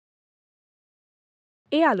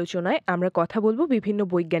এই আলোচনায় আমরা কথা বলবো বিভিন্ন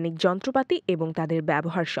বৈজ্ঞানিক যন্ত্রপাতি এবং তাদের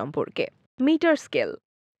ব্যবহার সম্পর্কে। মিটার স্কেল,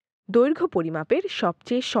 দৈর্ঘ্য পরিমাপের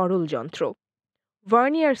সবচেয়ে সরল যন্ত্র।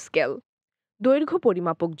 ভার্নিয়ার স্কেল, দৈর্ঘ্য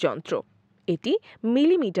পরিমাপক যন্ত্র। এটি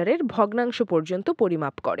মিলিমিটারের ভগ্নাংশ পর্যন্ত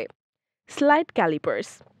পরিমাপ করে। স্লাইড ক্যালিপার্স,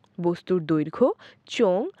 বস্তুর দৈর্ঘ্য,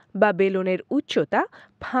 চোঙ বা বেলনের উচ্চতা,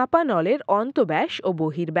 ফাঁপা নলের অন্তব্যাস ও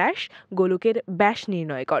বহির্ব্যাস, গোলকের ব্যাস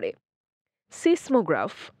নির্ণয় করে।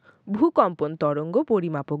 সিসমোগ্রাফ, ভূকম্পন তরঙ্গ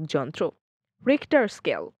পরিমাপক যন্ত্র। রিক্টার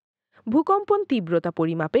স্কেল, ভূকম্পন তীব্রতা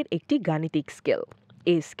পরিমাপের একটি গাণিতিক স্কেল।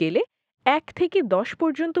 এই স্কেলে 1 থেকে 10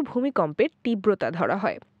 পর্যন্ত ভূমিকম্পের তীব্রতা ধরা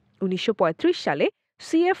হয়। 1935 সালে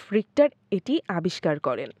সিএফ রিক্টার এটি আবিষ্কার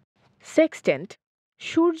করেন। সেক্সটেন্ট,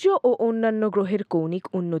 সূর্য ও অন্যান্য গ্রহের কৌণিক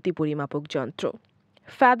উন্নতি পরিমাপক যন্ত্র।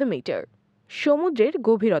 ফ্যাথোমিটার, সমুদ্রের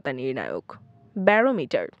গভীরতা নির্ণায়ক।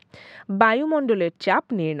 ব্যারোমিটার, বায়ুমণ্ডলের চাপ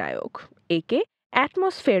নির্ণায়ক। একে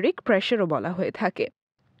অ্যাটমসফেরিক প্রেসারও বলা হয়ে থাকে।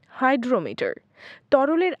 হাইড্রোমিটার,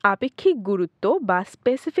 তরলের আপেক্ষিক গুরুত্ব বা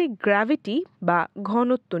স্পেসিফিক গ্র্যাভিটি বা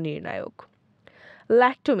ঘনত্ব নির্ণায়ক।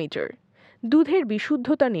 ল্যাক্টোমিটার, দুধের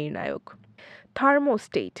বিশুদ্ধতা নির্ণায়ক।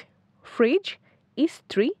 থার্মোস্টেট, ফ্রিজ,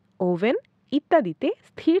 ইস্ত্রি, ওভেন ইত্যাদিতে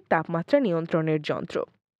স্থির তাপমাত্রা নিয়ন্ত্রণের যন্ত্র।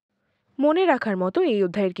 মনে রাখার মতো এই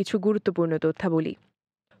অধ্যায়ের কিছু গুরুত্বপূর্ণ তথ্যাবলী।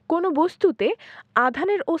 কোনো বস্তুতে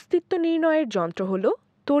আধানের অস্তিত্ব নির্ণয়ের যন্ত্র হল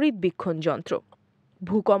তড়িৎবীক্ষণ যন্ত্র।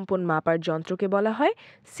 ভূকম্পন মাপার যন্ত্রকে বলা হয়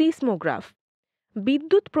সিসমোগ্রাফ।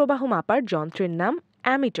 বিদ্যুৎ প্রবাহ মাপার যন্ত্রের নাম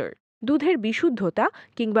অ্যামিটার। দুধের বিশুদ্ধতা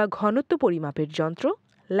কিংবা ঘনত্ব পরিমাপের যন্ত্র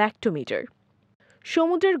ল্যাক্টোমিটার।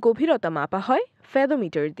 সমুদ্রের গভীরতা মাপা হয়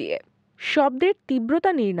ফ্যাথোমিটার দিয়ে। শব্দের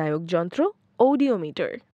তীব্রতা নির্ণায়ক যন্ত্র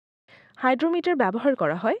অডিওমিটার। হাইড্রোমিটার ব্যবহার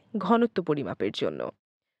করা হয় ঘনত্ব পরিমাপের জন্য।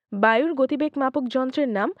 বায়ুর গতিবেগ মাপক যন্ত্রের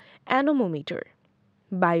নাম অ্যানোমোমিটার।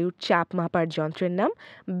 বায়ুর চাপ মাপার যন্ত্রের নাম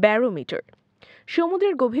ব্যারোমিটার।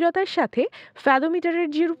 সমুদ্রের গভীরতার সাথে ফ্যাথোমিটারের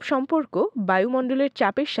যেরূপ সম্পর্ক, বায়ুমণ্ডলের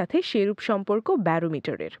চাপের সাথে সেরূপ সম্পর্ক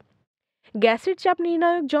ব্যারোমিটারের। গ্যাসের চাপ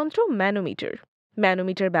নির্ণায়ক যন্ত্র ম্যানোমিটার।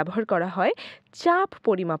 ম্যানোমিটার ব্যবহার করা হয় চাপ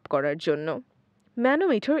পরিমাপ করার জন্য।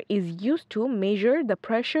 Manometer is used to measure the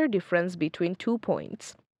pressure difference between 2 points.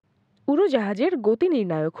 উড়োজাহাজের গতি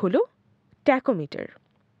নির্ণায়ক হল ট্যাকোমিটার।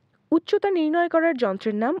 উচ্চতা নির্ণয় করার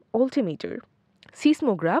যন্ত্রের নাম অল্টিমিটার।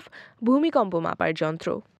 সিসমোগ্রাফ, ভূমিকম্প মাপার যন্ত্র।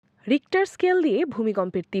 রিক্টার স্কেল দিয়ে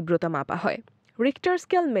ভূমিকম্পের তীব্রতা মাপা হয়। Richter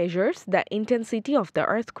scale measures the intensity of the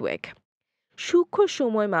earthquake. সূক্ষ্ম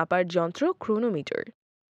সময় মাপার যন্ত্র ক্রোনোমিটার।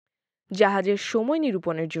 জাহাজের সময়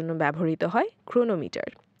নিরূপণের জন্য ব্যবহৃত হয় ক্রোনোমিটার।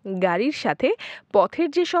 গাড়ির সাথে পথের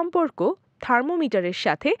যে সম্পর্ক, থার্মোমিটারের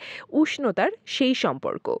সাথে উষ্ণতার সেই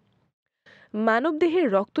সম্পর্ক। মানবদেহের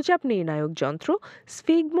রক্তচাপ নির্ণায়ক যন্ত্র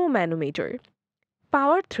স্ফিগমোম্যানোমিটার।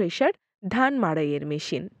 পাওয়ার থ্রেশার, ধান মাড়াইয়ের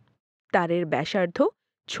মেশিন। তারের ব্যাসার্ধ,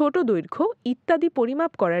 ছোট দৈর্ঘ্য ইত্যাদি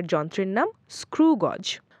পরিমাপ করার যন্ত্রের নাম স্ক্রু গজ।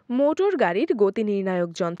 মোটর গাড়ির গতি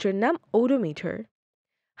নির্ণায়ক যন্ত্রের নাম ওডোমিটার।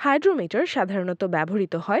 হাইড্রোমিটার সাধারণত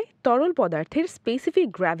ব্যবহৃত হয় তরল পদার্থের স্পেসিফিক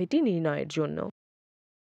গ্র্যাভিটি নির্ণয়ের জন্য।